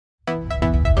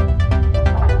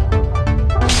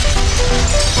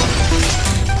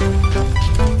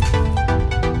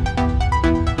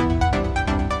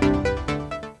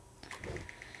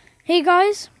Hey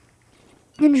guys,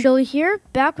 Dilly here,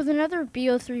 back with another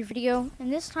BO3 video,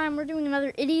 and this time we're doing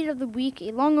another Idiot of the Week,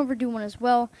 a long overdue one as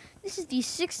well. This is the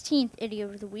 16th Idiot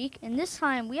of the Week, and this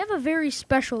time we have a very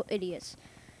special idiot.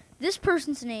 This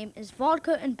person's name is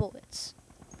Vodka and Bullets.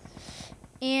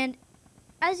 And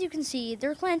as you can see,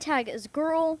 their clan tag is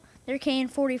girl, their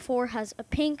KN44 has a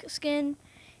pink skin,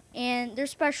 and their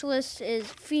specialist is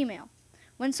female.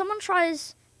 When someone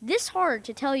tries this hard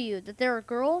to tell you that they're a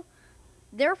girl,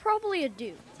 they're probably a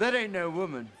dude. That ain't no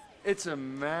woman. It's a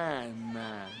man.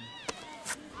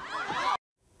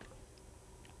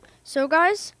 So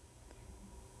guys,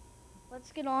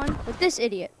 let's get on with this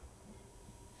idiot.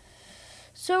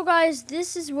 So guys,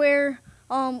 this is where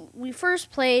we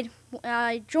first played.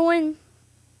 I joined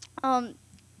a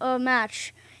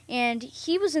match, and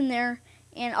he was in there,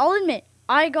 and I'll admit,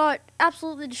 I got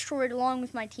absolutely destroyed along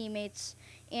with my teammates.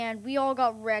 And we all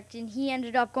got wrecked, and he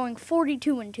ended up going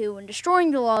 42-2 and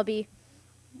destroying the lobby.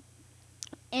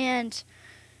 And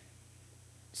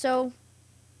so,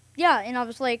 yeah, and I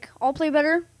was like, I'll play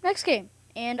better next game.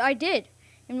 And I did.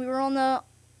 And we were on the,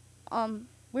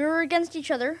 we were against each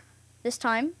other this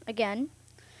time, again.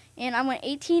 And I went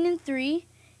 18-3,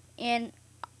 and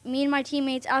me and my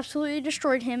teammates absolutely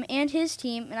destroyed him and his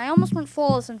team. And I almost went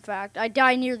flawless, in fact. I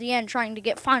died near the end trying to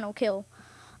get final kill,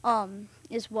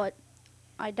 is what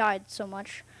I died so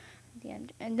much at the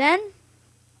end. And then,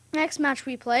 next match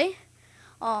we play,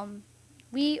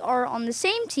 we are on the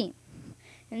same team.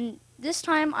 And this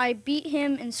time I beat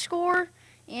him in score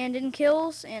and in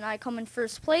kills, and I come in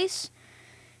first place.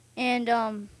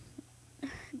 And,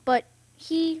 but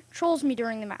he trolls me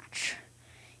during the match.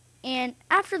 And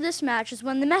after this match is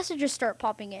when the messages start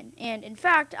popping in. And in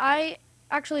fact, I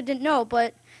actually didn't know,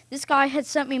 but this guy had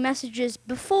sent me messages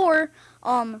before,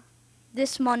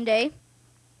 this Monday.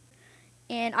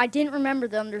 And I didn't remember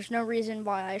them. There's no reason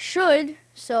why I should.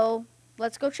 So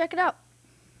let's go check it out.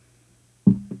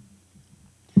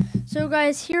 So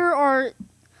guys, here are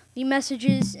the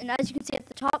messages. And as you can see at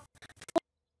the top,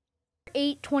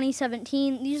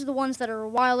 8/2017. These are the ones that are a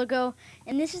while ago.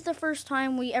 And this is the first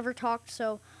time we ever talked.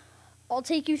 So I'll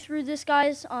take you through this,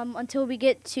 guys, until we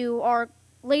get to our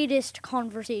latest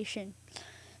conversation.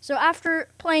 So after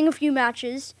playing a few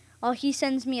matches, he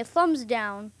sends me a thumbs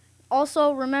down.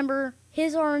 Also, remember,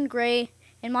 his are in gray,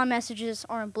 and my messages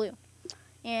are in blue.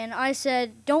 And I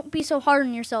said, don't be so hard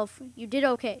on yourself. You did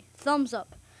okay. Thumbs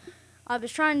up. I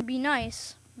was trying to be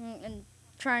nice and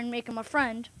try and make him a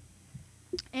friend.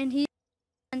 And he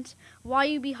sent, why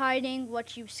you be hiding?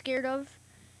 What you scared of?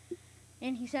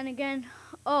 And he sent again,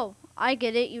 oh, I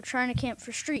get it. You trying to camp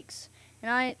for streaks.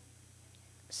 And I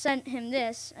sent him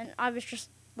this, and I was just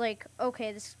like,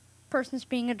 okay, this person's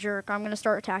being a jerk. I'm going to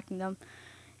start attacking them.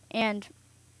 And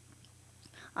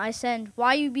I send,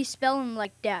 why you be spelling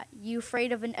like that? You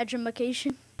afraid of an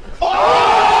edumacation?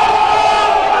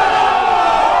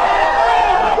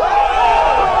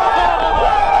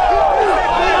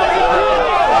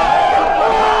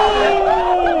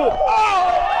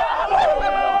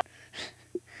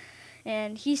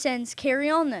 And he sends, carry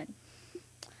on then.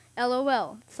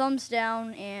 LOL, thumbs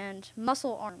down, and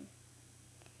muscle arm.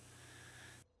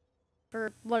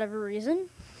 For whatever reason.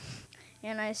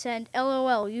 And I said,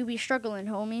 LOL, you be struggling,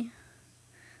 homie.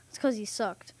 It's because he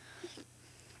sucked.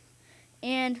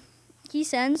 And he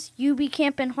sends, you be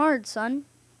camping hard, son.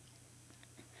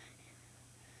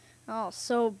 Oh,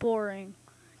 so boring.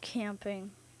 Camping.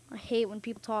 I hate when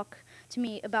people talk to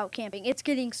me about camping. It's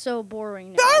getting so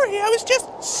boring now. Sorry, I was just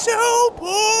so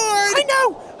bored.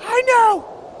 I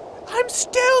know. I'm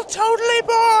still totally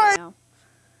bored. Now.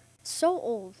 It's so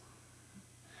old.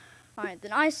 Alright,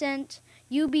 then I sent,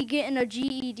 you be getting a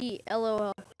GED,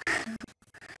 LOL.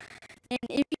 And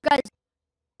if you guys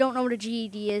don't know what a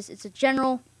GED is, it's a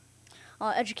general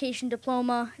education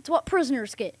diploma. It's what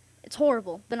prisoners get. It's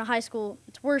horrible than a high school.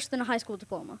 It's worse than a high school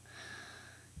diploma.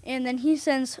 And then he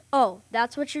sends, oh,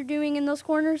 that's what you're doing in those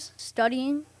corners?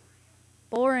 Studying?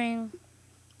 Boring.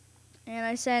 And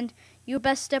I send, you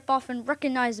best step off and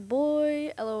recognize the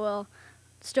boy, LOL.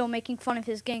 Still making fun of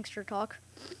his gangster talk.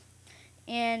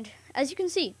 And as you can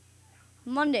see,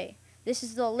 Monday, this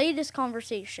is the latest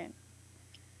conversation.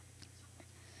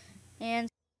 And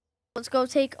let's go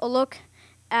take a look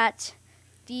at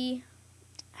the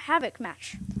Havoc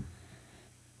match.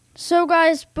 So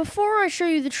guys, before I show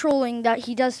you the trolling that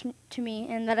he does to me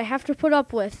and that I have to put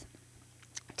up with,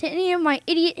 to any of my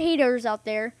idiot haters out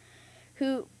there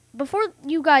who, before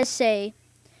you guys say,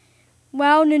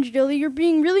 wow, Ninja Dilly, you're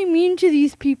being really mean to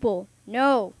these people.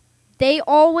 No. They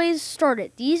always start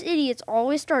it. These idiots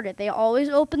always start it. They always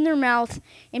open their mouth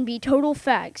and be total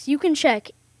fags. You can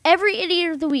check every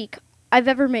idiot of the week I've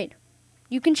ever made.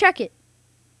 You can check it.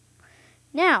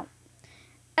 Now,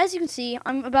 as you can see,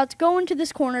 I'm about to go into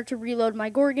this corner to reload my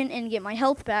Gorgon and get my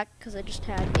health back because I just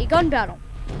had a gun battle.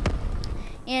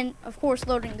 And, of course,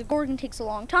 loading the Gorgon takes a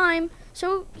long time,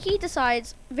 so he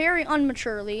decides, very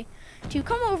unmaturely, to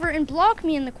come over and block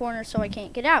me in the corner so I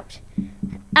can't get out.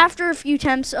 After a few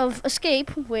attempts of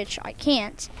escape, which I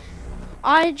can't,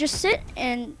 I just sit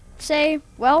and say,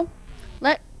 well,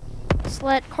 let's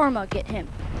let karma get him.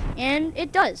 And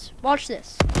it does. Watch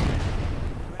this.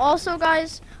 Also,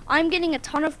 guys, I'm getting a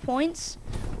ton of points,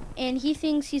 and he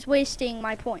thinks he's wasting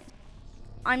my point.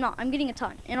 I'm not. I'm getting a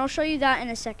ton, and I'll show you that in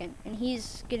a second, and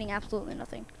he's getting absolutely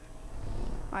nothing.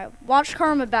 Alright, watch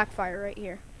karma backfire right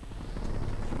here.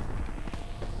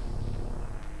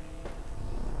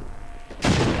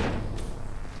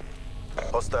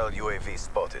 Hostile UAV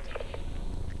spotted.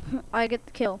 I get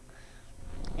the kill.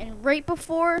 And right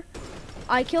before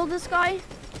I kill this guy,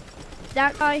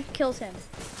 that guy kills him.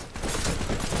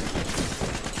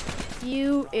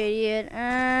 You idiot.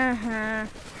 And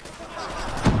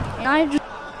I just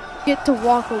get to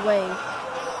walk away.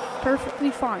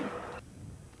 Perfectly fine.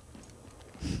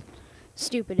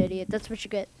 Stupid idiot. That's what you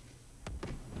get.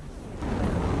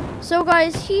 So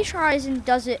guys, he tries and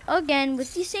does it again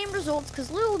with the same results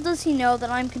because little does he know that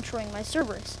I'm controlling my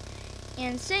Cerberus.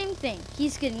 And same thing.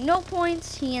 He's getting no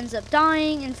points. He ends up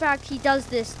dying. In fact, he does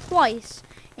this twice.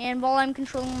 And while I'm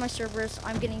controlling my Cerberus,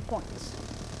 I'm getting points.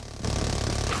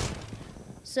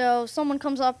 So someone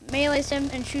comes up, melees him,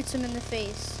 and shoots him in the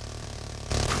face.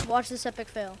 Watch this epic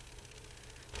fail.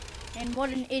 And what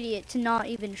an idiot to not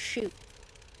even shoot.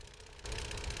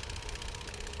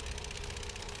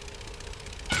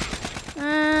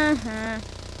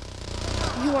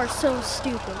 You are so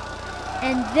stupid.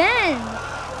 And then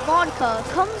VODKA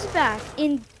comes back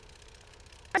and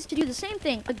tries to do the same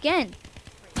thing again.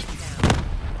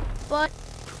 But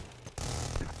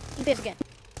he fails again.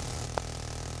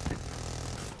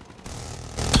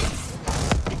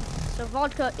 So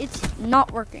VODKA, it's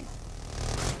not working.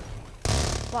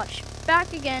 Watch,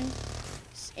 back again,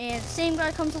 and same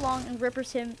guy comes along and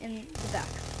rippers him in the back.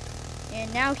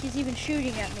 And now he's even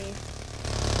shooting at me.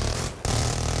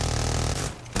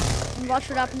 And watch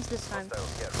what happens this time.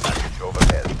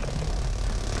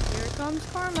 Here comes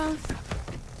karma.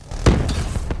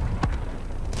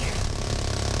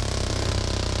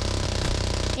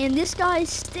 And this guy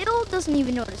still doesn't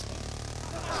even notice me.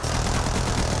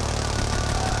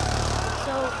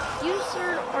 So, you,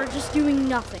 sir, are just doing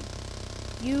nothing.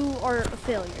 You are a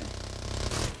failure.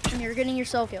 And you're getting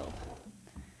yourself killed.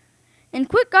 And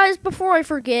quick, guys, before I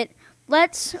forget,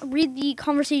 let's read the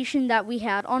conversation that we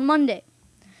had on Monday.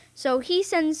 So, he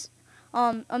sends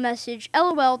a message,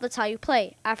 LOL, that's how you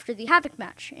play, after the Havoc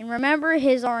match. And remember,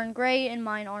 his are in gray and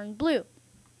mine are in blue.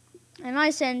 And I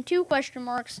send 2 question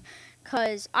marks,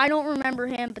 because I don't remember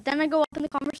him, but then I go up in the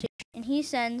conversation, and he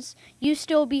sends, you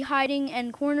still be hiding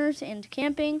in corners and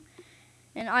camping.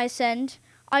 And I send,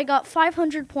 I got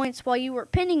 500 points while you were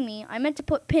pinning me. I meant to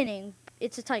put pinning.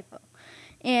 It's a typo.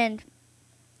 And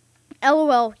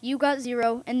LOL, you got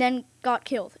 0, and then got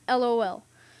killed. LOL.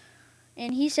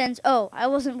 And he sends, oh, I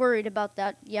wasn't worried about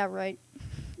that. Yeah, right.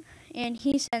 And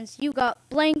he sends, you got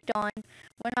blanked on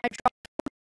when I dropped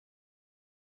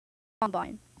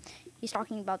Combine. He's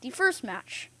talking about the first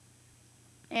match.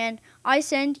 And I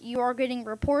send, you are getting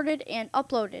reported and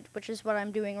uploaded, which is what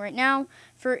I'm doing right now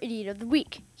for Idiot of the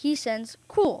Week. He sends,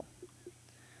 cool.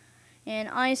 And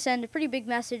I send a pretty big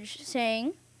message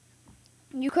saying,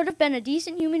 you could have been a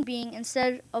decent human being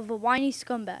instead of a whiny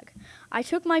scumbag. I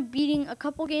took my beating a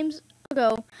couple games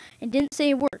ago and didn't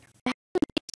say a word. I had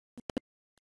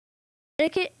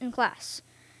etiquette in class.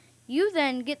 You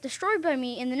then get destroyed by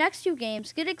me in the next 2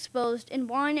 games, get exposed, and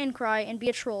whine and cry and be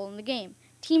a troll in the game.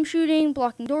 Team shooting,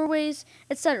 blocking doorways,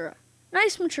 etc.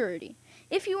 Nice maturity.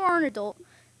 If you are an adult,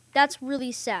 that's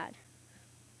really sad.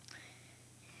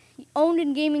 Owned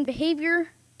in gaming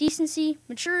behavior, decency,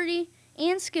 maturity,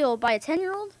 and skill by a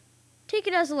 10-year-old? Take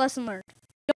it as a lesson learned.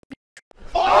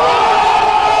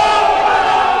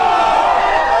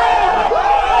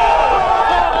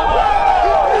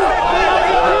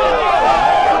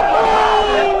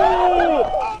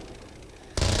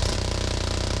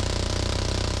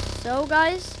 So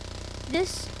guys,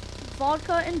 this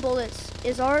VODKA and bullets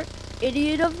is our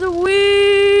Idiot of the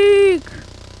Week.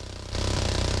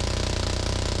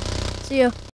 See ya.